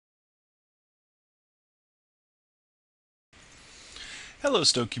Hello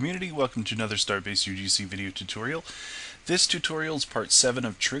STO community, welcome to another Starbase UGC video tutorial. This tutorial is part 7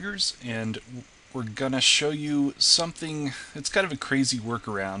 of triggers, and we're going to show you something. It's kind of a crazy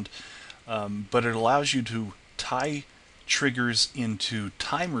workaround, but it allows you to tie triggers into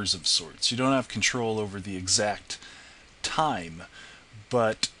timers of sorts. You don't have control over the exact time,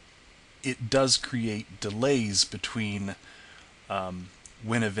 but it does create delays between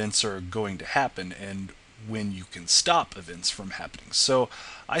when events are going to happen and when you can stop events from happening. So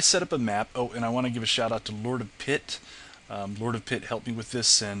I set up a map. Oh, and I want to give a shout out to Lord of Pit. Lord of Pit helped me with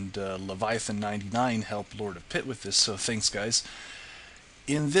this, and Leviathan99 helped Lord of Pit with this, so thanks guys.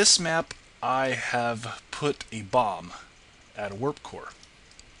 In this map I have put a bomb at a warp core,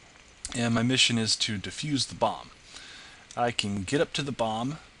 and my mission is to defuse the bomb. I can get up to the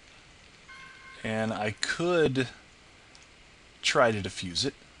bomb, and I could try to defuse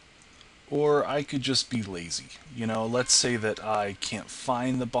it, or I could just be lazy. You know, let's say that I can't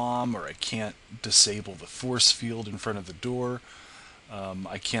find the bomb, or I can't disable the force field in front of the door.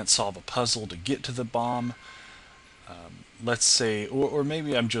 I can't solve a puzzle to get to the bomb. Let's say, or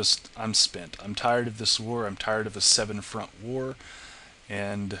maybe I'm spent. I'm tired of this war. I'm tired of a 7-front war,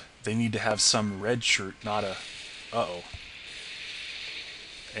 and they need to have some red shirt, not a... Uh-oh.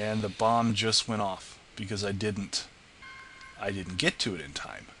 And the bomb just went off because I didn't get to it in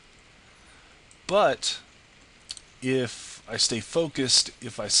time. But if I stay focused,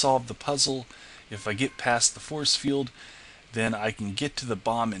 if I solve the puzzle, if I get past the force field, then I can get to the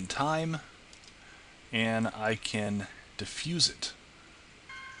bomb in time, and I can defuse it.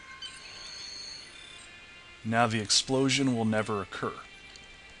 Now the explosion will never occur.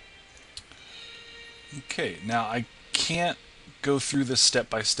 Okay, now I can't go through this step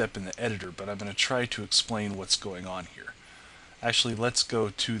by step in the editor, but I'm going to try to explain what's going on here. Actually, let's go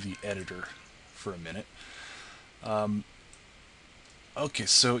to the editor for a minute. Okay,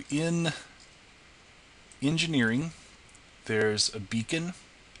 so in engineering, there's a beacon,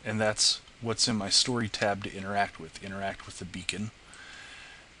 and that's what's in my story tab to interact with the beacon.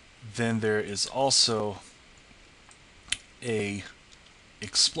 Then there is also a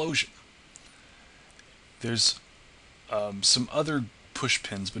explosion. There's some other push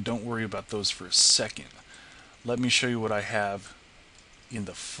pins, but don't worry about those for a second. Let me show you what I have in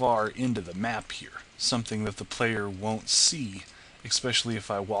the far end of the map here, something that the player won't see, especially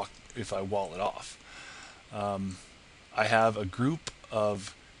if I wall it off. I have a group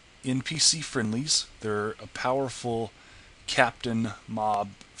of NPC friendlies. They're a powerful captain mob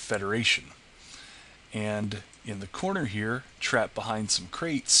federation, and in the corner here, trapped behind some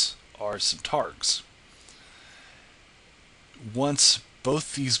crates, are some targs. Once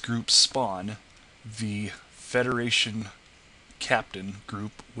both these groups spawn, the Federation captain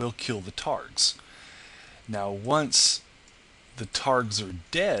group will kill the targs. Now once the targs are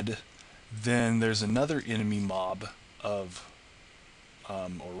dead, then there's another enemy mob of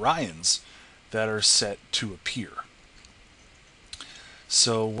Orions that are set to appear.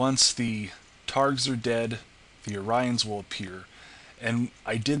 So once the targs are dead, the Orions will appear, and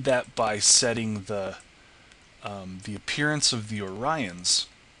I did that by setting the appearance of the Orions.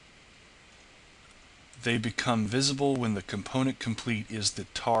 They become visible when the component complete is the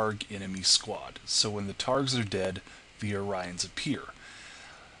Targ enemy squad. So when the Targs are dead, the Orions appear.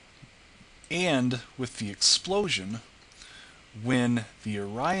 And with the explosion, when the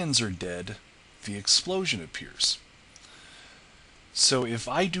Orions are dead, the explosion appears. So if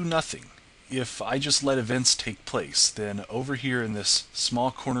I do nothing, if I just let events take place, then over here in this small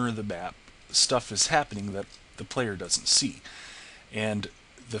corner of the map, stuff is happening that the player doesn't see. And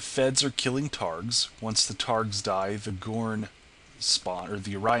the Feds are killing Targs. Once the Targs die, the Gorn spawn, or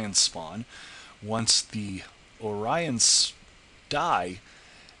the Orions spawn. Once the Orions die,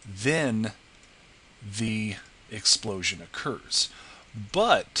 then the explosion occurs.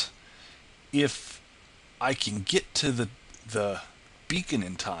 But if I can get to the beacon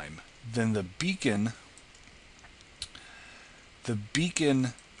in time, then the beacon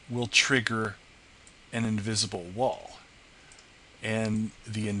will trigger an invisible wall. And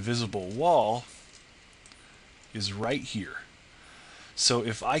the invisible wall is right here. So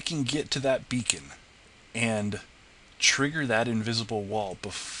if I can get to that beacon and trigger that invisible wall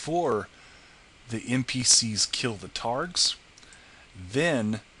before the NPCs kill the targs,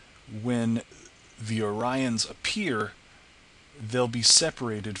 then when the Orions appear, they'll be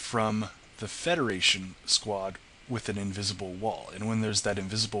separated from the Federation squad with an invisible wall. And when there's that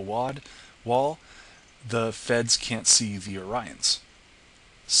invisible wall, the Feds can't see the Orions,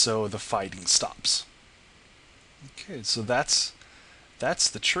 so the fighting stops. Okay, so that's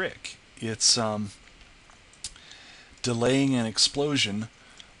the trick. It's delaying an explosion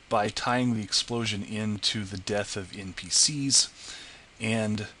by tying the explosion into the death of NPCs,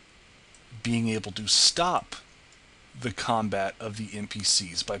 and being able to stop the combat of the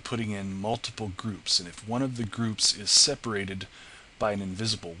NPCs by putting in multiple groups. And if one of the groups is separated by an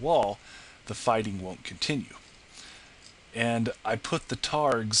invisible wall, the fighting won't continue. And I put the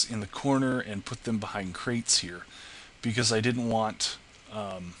targs in the corner and put them behind crates here because I didn't want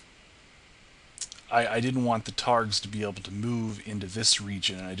I didn't want the targs to be able to move into this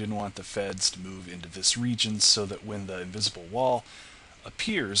region, and I didn't want the feds to move into this region, so that when the invisible wall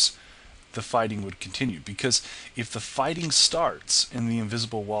appears, the fighting would continue. Because if the fighting starts and the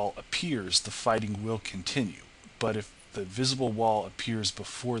invisible wall appears, the fighting will continue. But if the visible wall appears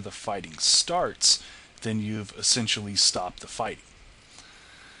before the fighting starts, then you've essentially stopped the fighting.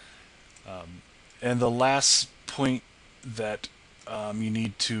 And the last point that you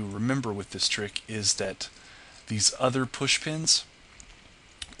need to remember with this trick is that these other push pins,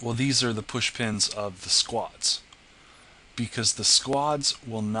 well, these are the push pins of the squads, because the squads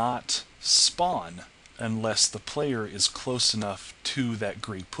will not spawn unless the player is close enough to that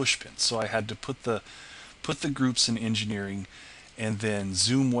gray push pin. So I had to put the groups in engineering and then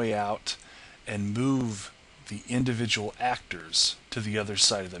zoom way out and move the individual actors to the other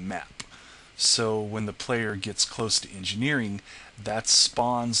side of the map. So when the player gets close to engineering, that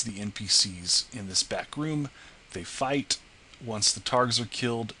spawns the NPCs in this back room. They fight. Once the targs are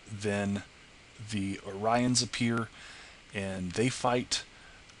killed, then the Orions appear and they fight.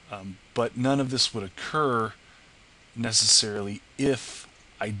 But none of this would occur necessarily if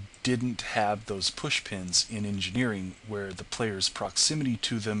I didn't have those push pins in engineering, where the player's proximity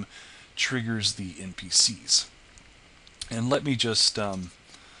to them triggers the NPCs. And let me just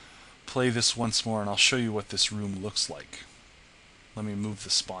play this once more, and I'll show you what this room looks like. Let me move the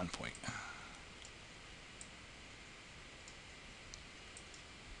spawn point.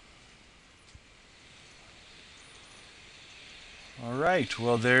 Alright,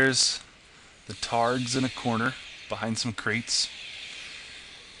 well, there's the targs in a corner behind some crates,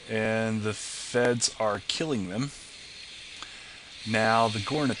 and the feds are killing them. Now the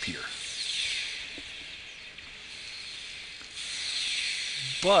Gorn appear.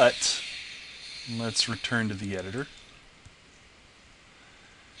 But let's return to the editor.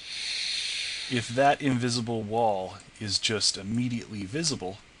 If that invisible wall is just immediately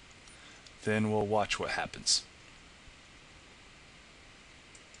visible, then we'll watch what happens.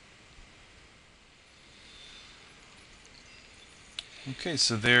 Okay,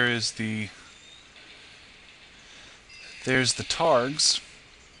 so there's the targs,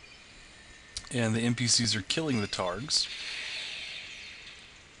 and the NPCs are killing the targs.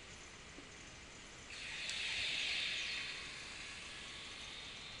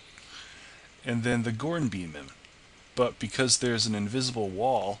 And then the Gorn beam him. But because there's an invisible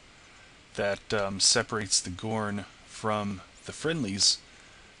wall that separates the Gorn from the friendlies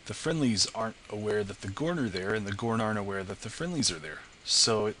aren't aware that the Gorn are there, and the Gorn aren't aware that the friendlies are there.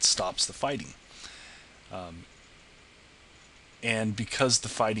 So it stops the fighting. And because the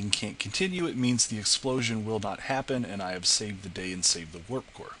fighting can't continue, it means the explosion will not happen, and I have saved the day and saved the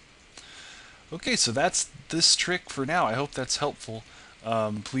warp core. Okay, so that's this trick for now. I hope that's helpful.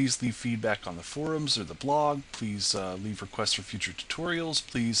 Please leave feedback on the forums or the blog. Please leave requests for future tutorials.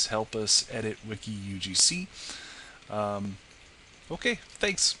 Please help us edit Wiki UGC. Okay,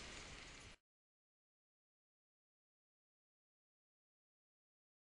 thanks.